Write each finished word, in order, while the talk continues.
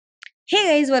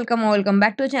Hey guys, welcome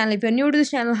back to the channel. If you're new to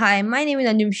this channel, hi, my name is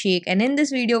Anjum Shaikh, and in this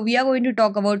video we are going to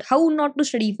talk about how not to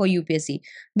study for UPSC.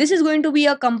 This is going to be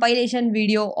a compilation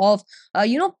video of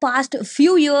past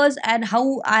few years and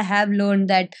how I have learned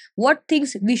that what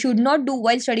things we should not do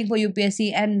while studying for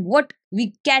UPSC and what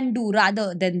we can do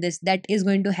rather than this that is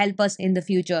going to help us in the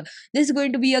future. This is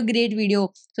going to be a great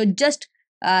video, so just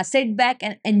sit back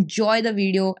and enjoy the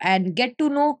video and get to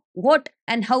know what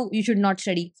and how you should not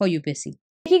study for UPSC.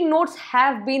 Taking notes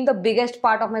have been the biggest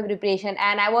part of my preparation,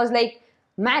 and I was like,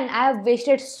 man, I have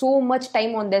wasted so much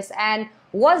time on this, and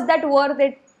was that worth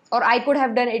it? Or I could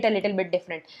have done it a little bit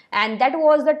different. And that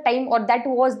was the time, or that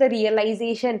was the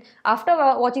realization after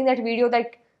watching that video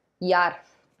that, yeah,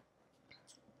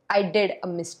 I did a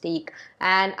mistake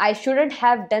and I shouldn't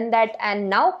have done that. And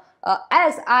now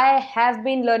as I have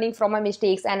been learning from my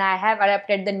mistakes and I have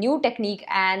adapted the new technique,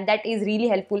 and that is really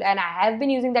helpful, and I have been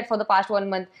using that for the past 1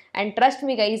 month, and trust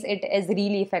me guys, it is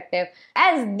really effective.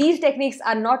 As these techniques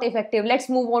are not effective, let's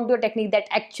move on to a technique that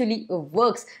actually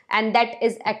works, and that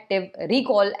is active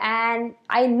recall. And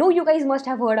I know you guys must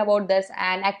have heard about this,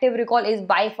 and active recall is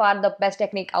by far the best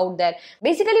technique out there.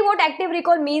 Basically what active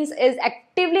recall means is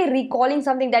actively recalling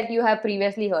something that you have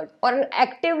previously heard, or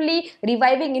actively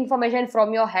reviving information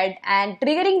from your head and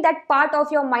triggering that part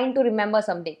of your mind to remember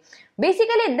something.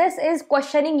 Basically this is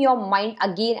questioning your mind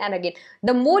again and again.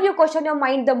 The more you question your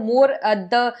mind, the more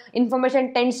the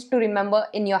information tends to remember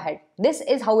in your head. This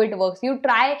is how it works. You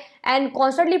try and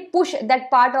constantly push that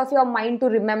part of your mind to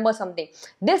remember something.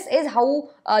 This is how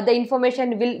the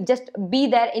information will just be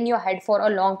there in your head for a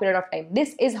long period of time.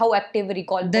 This is how active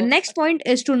recall works. The next point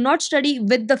is to not study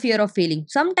with the fear of failing.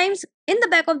 Sometimes in the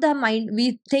back of the mind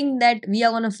we think that we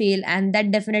are gonna fail, and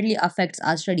that definitely affects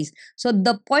our studies. So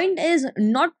the point is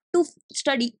not to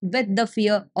study with the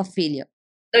fear of failure.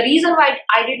 The reason why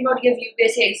I did not give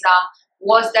UPSC exam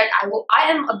was that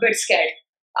I am a bit scared.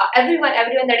 Everyone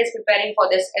that is preparing for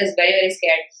this is very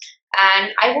scared,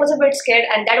 and I was a bit scared,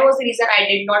 and that was the reason I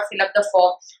did not fill up the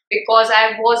form, because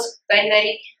I was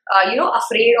very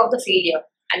afraid of the failure,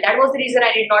 and that was the reason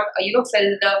I did not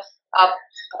fill the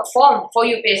form for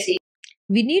UPSC.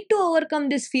 We need to overcome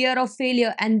this fear of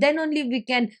failure, and then only we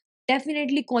can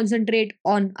definitely concentrate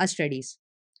on our studies.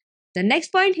 The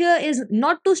next point here is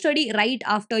not to study right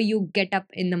after you get up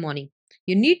in the morning.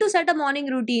 You need to set a morning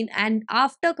routine, and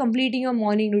after completing your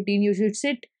morning routine, you should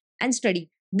sit and study.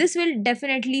 This will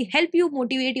definitely help you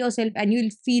motivate yourself and you will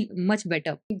feel much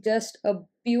better. Just a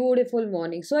beautiful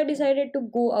morning, so I decided to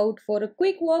go out for a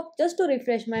quick walk just to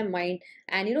refresh my mind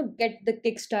and get the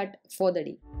kickstart for the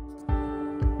day.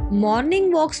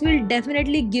 Morning walks will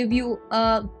definitely give you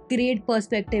a great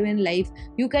perspective in life.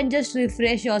 You can just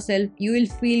refresh yourself, you will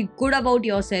feel good about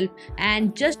yourself,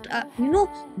 and just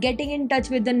getting in touch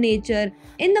with the nature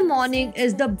in the morning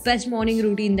is the best morning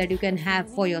routine that you can have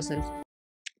for yourself.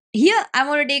 Here I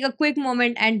want to take a quick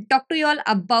moment and talk to you all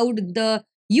about the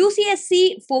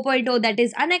UCSC 4.0, that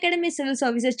is Unacademy Civil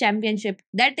Services Championship,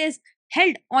 that is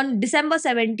held on December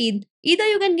 17th. Either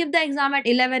you can give the exam at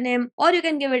 11 am or you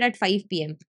can give it at 5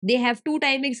 pm. They have two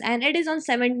timings, and it is on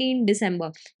 17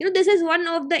 December. This is one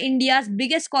of the India's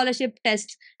biggest scholarship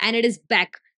tests, and it is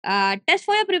back. Test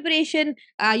for your preparation,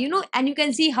 and you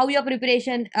can see how your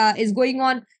preparation is going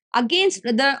on against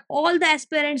all the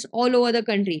aspirants all over the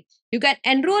country. You can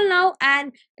enroll now,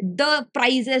 and the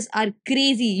prizes are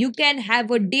crazy. You can have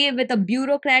a day with a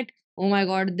bureaucrat. Oh my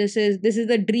god, this is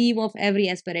the dream of every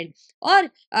aspirant.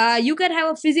 Or you can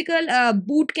have a physical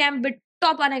boot camp with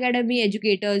top Unacademy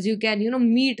educators. You can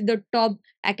meet the top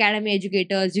academy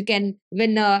educators. You can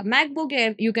win a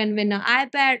MacBook, you can win an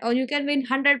iPad, or you can win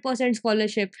 100%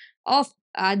 scholarship of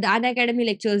the Unacademy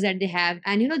lectures that they have.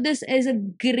 And this is a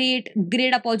great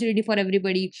opportunity for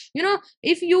everybody.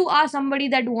 If you are somebody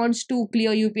that wants to clear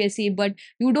UPSC but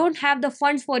you don't have the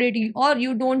funds for it, or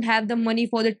you don't have the money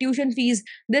for the tuition fees,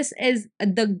 this is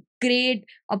the great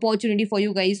opportunity for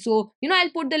you guys. So I'll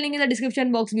put the link in the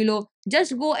description box below.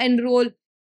 Just go enroll.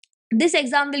 This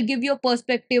exam will give you a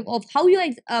perspective of how your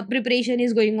preparation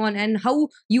is going on and how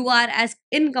you are as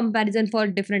in comparison for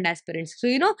different aspirants. So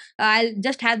I'll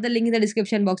just have the link in the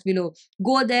description box below.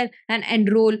 Go there and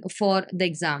enroll for the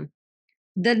exam.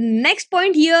 The next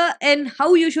point here in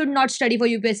how you should not study for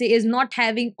UPSC is not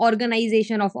having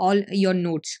organization of all your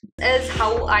notes. This is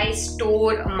how I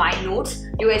store my notes.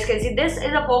 You guys can see this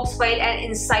is a box file, and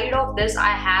inside of this I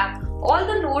have all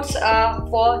the notes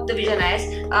for the Vision IS.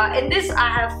 In this I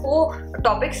have 4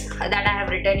 topics that I have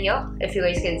written here, if you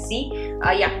guys can see.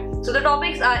 So the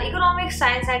topics are economics,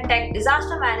 science and tech,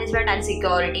 disaster management and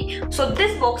security. So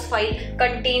this box file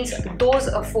contains those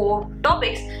 4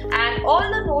 topics, and all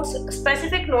the notes,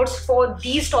 specific notes for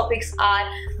these topics are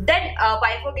then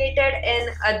bifurcated in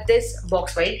this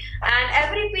box file, and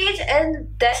every page is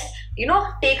then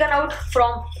taken out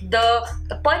from the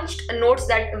punched notes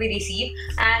that we receive,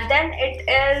 and then it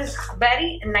is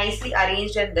very nicely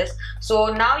arranged in this.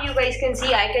 So now you guys can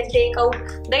see I can take out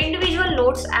the individual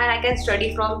notes and I can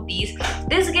study from these.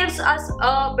 This gives us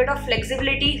a bit of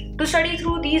flexibility to study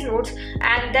through these notes,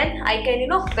 and then I can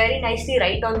very nicely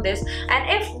write on this. And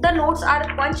if the notes are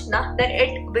punched now, then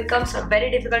it becomes very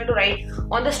difficult to write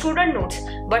on the student notes.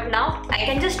 But now I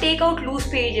can just take out loose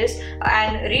pages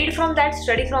and read from that,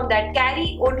 study from that,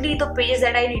 carry only the page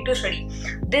that I need to study.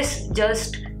 This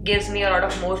just gives me a lot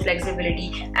of more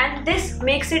flexibility, and this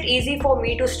makes it easy for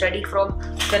me to study from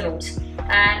the notes.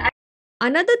 And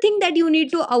Another thing that you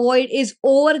need to avoid is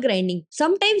overgrinding.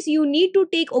 Sometimes you need to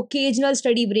take occasional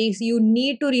study breaks. You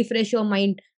need to refresh your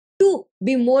mind to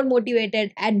be more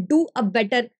motivated and do a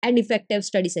better and effective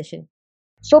study session.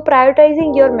 so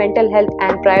prioritizing your mental health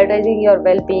and prioritizing your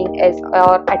well-being is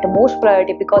at most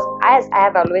priority, because as I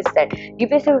have always said,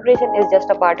 UPSC preparation is just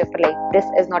a part of your life. This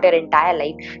is not your entire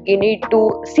life. You need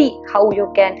to see how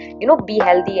you can be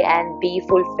healthy and be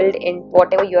fulfilled in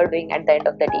whatever you are doing at the end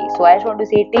of the day. So I just want to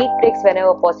say, take breaks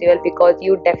whenever possible, because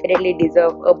you definitely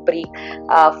deserve a break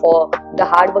for the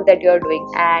hard work that you are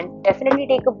doing, and definitely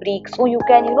take a break so you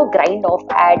can grind off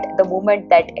at the moment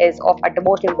that is of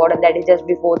utmost important, that is just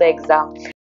before the exam.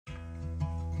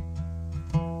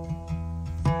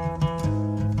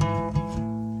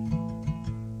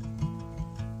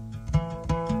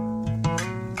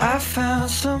 I found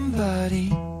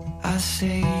somebody, I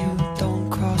say you don't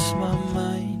cross my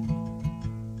mind,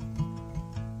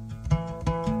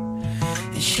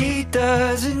 and she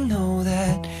doesn't know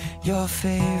that your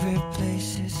favorite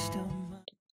place is still mine.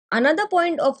 Another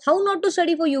point of how not to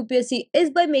study for UPSC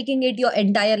is by making it your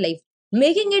entire life.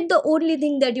 Making it the only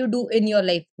thing that you do in your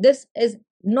life. This is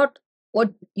not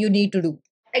what you need to do.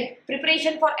 Like,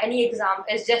 preparation for any exam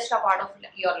is just a part of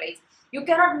your life. You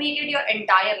cannot make it your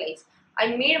entire life. I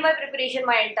made my preparation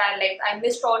my entire life. I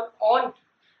missed on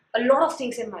a lot of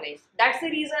things in my life. That's the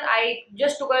reason I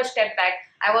just took a step back.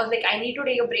 I was like, I need to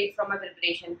take a break from my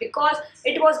preparation, because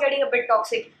it was getting a bit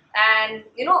toxic, and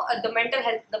the mental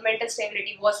health, the mental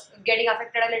stability was getting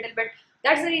affected a little bit.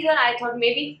 That's the reason I thought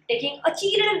maybe taking a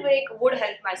cheap little break would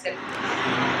help myself.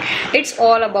 It's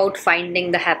all about finding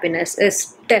the happiness.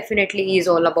 It's definitely is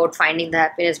all about finding the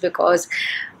happiness, because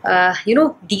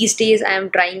these days I am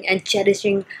trying and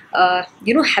cherishing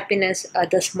happiness,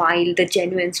 the smile, the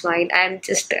genuine smile. I'm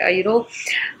just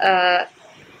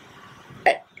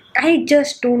I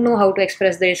just don't know how to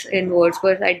express this in words,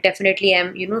 but I definitely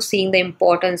am seeing the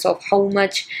importance of how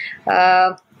much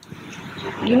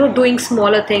doing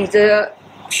smaller things, the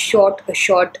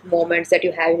short moments that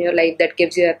you have in your life that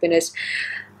gives you happiness.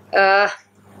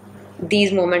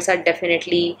 These moments are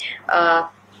definitely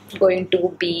going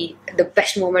to be the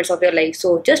best moments of your life.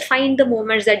 So just find the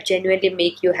moments that genuinely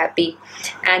make you happy,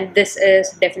 and this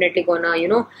is definitely gonna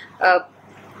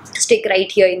stick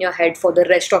right here in your head for the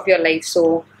rest of your life.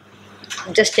 So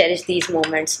just cherish these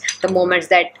moments, the moments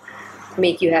that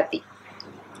make you happy.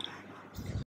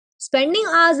 Spending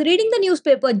hours reading the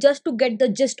newspaper just to get the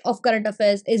gist of current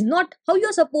affairs is not how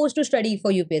you're supposed to study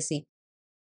for UPSC.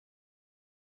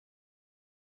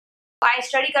 I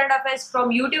study current affairs from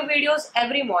YouTube videos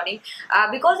every morning,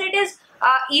 because it is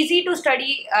easy to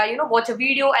study, watch a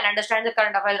video and understand the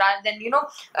current affairs, rather than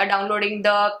downloading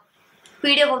the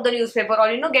PDF of the newspaper,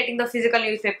 or getting the physical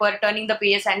newspaper, turning the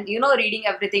pages and reading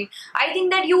everything. I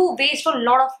think that you waste a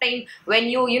lot of time when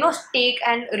you take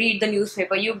and read the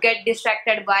newspaper. You get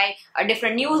distracted by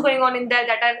different news going on in there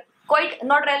that are quite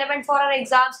not relevant for our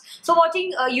exams. So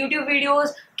watching YouTube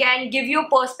videos can give you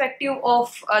perspective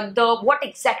of what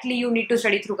exactly you need to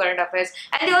study through current affairs,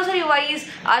 and they also revise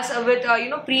us with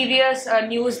previous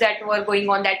news that were going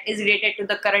on that is related to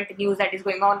the current news that is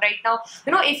going on right now.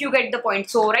 If you get the point.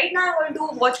 So right now I'm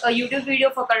going to watch a YouTube video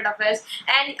for current affairs,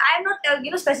 and I am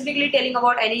not specifically telling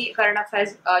about any current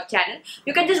affairs channel.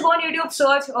 You can just go on YouTube,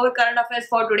 search our current affairs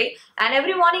for today, and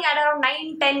every morning at around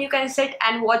 9-10 you can sit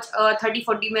and watch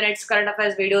 30-40 minutes current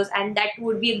affairs videos, and that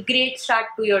would be a great start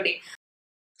to your day.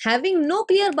 Having no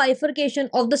clear bifurcation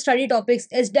of the study topics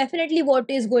is definitely what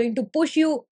is going to push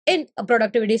you in a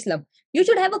productivity slump. You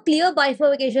should have a clear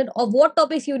bifurcation of what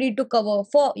topics you need to cover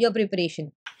for your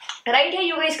preparation. Right here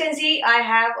you guys can see I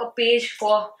have a page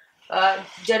for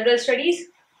general studies,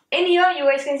 In here you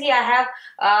guys can see I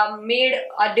have made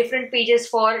different pages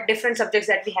for different subjects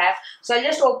that we have. So I'll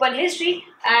just open history,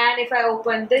 and if I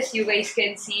open this, you guys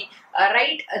can see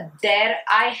right there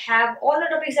I have all the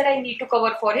topics that I need to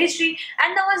cover for history,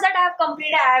 and the ones that I have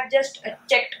completed I have just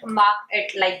checked mark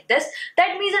it like this.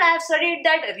 That means that I have studied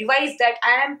that, revised that,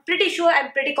 and I'm pretty sure,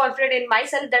 I'm pretty confident in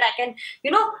myself that I can,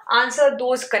 you know, answer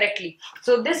those correctly.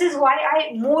 So this is why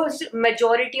I most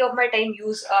majority of my time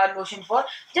use Notion for,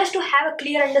 just to have a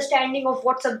clear understanding of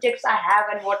what subjects I have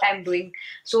and what I'm doing.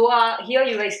 So here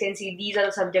you guys can see these are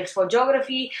the subjects for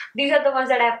geography, these are the ones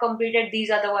that I have completed, these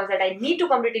are the ones that I need to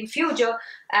complete in future.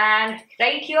 And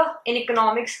right here in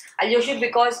economics, I'll just show you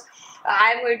because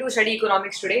I am going to study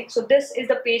economics today. So this is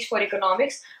the page for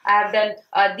economics. I have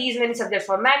done these many subjects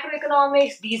for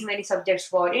macroeconomics, these many subjects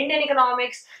for Indian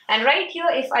economics, and right here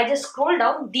if I just scroll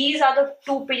down, these are the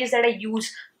 2 pages that I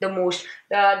use the most.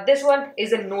 This one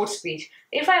is the notes page.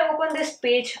 If I open this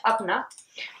page up now,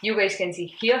 you guys can see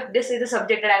here this is the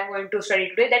subject that I'm going to study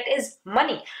today, that is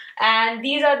money, and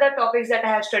these are the topics that I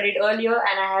have studied earlier,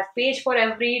 and I have page for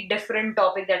every different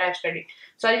topic that I've studied.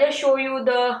 So I'll just show you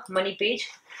the money page.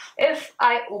 If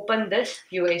I open this,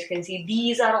 you guys can see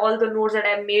these are all the notes that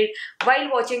I made while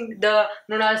watching the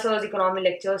Nunal sir's economy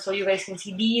lecture. So you guys can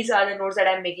see these are the notes that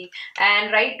I'm making,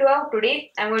 and right now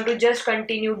today I'm going to just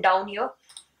continue down here.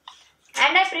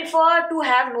 And I prefer to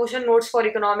have Notion notes for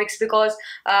economics because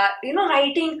you know,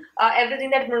 writing everything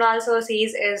that Mrunal sir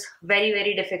says is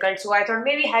very difficult. So I thought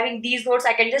maybe having these notes,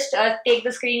 I can just take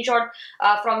the screenshot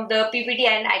from the PPT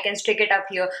and I can stick it up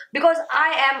here, because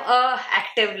I am a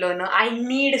active learner. I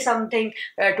need something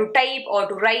to type or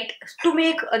to write to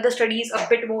make the studies a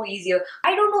bit more easier.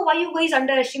 I don't know why you guys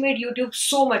underestimate YouTube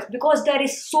so much, because there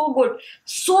is so good,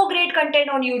 so great content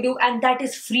on YouTube, and that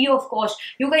is free of cost.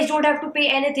 You guys don't have to pay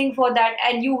anything for that.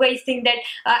 And you guys think that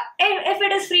if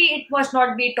it is free, it must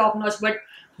not be top notch, but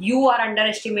you are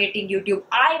underestimating YouTube.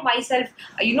 I myself,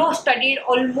 you know, studied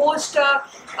almost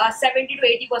 70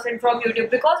 to 80% from YouTube,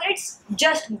 because it's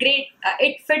just great.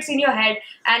 It fits in your head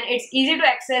and it's easy to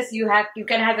access. You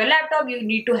can have your laptop, you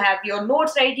need to have your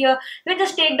notes right here. You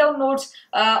just take down notes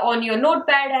on your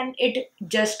notepad, and it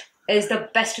just is the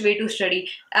best way to study.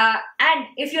 And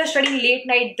if you're studying late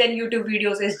night, then YouTube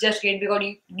videos is just great, because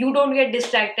you don't get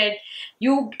distracted.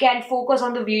 You can focus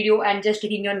on the video and just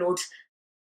taking your notes.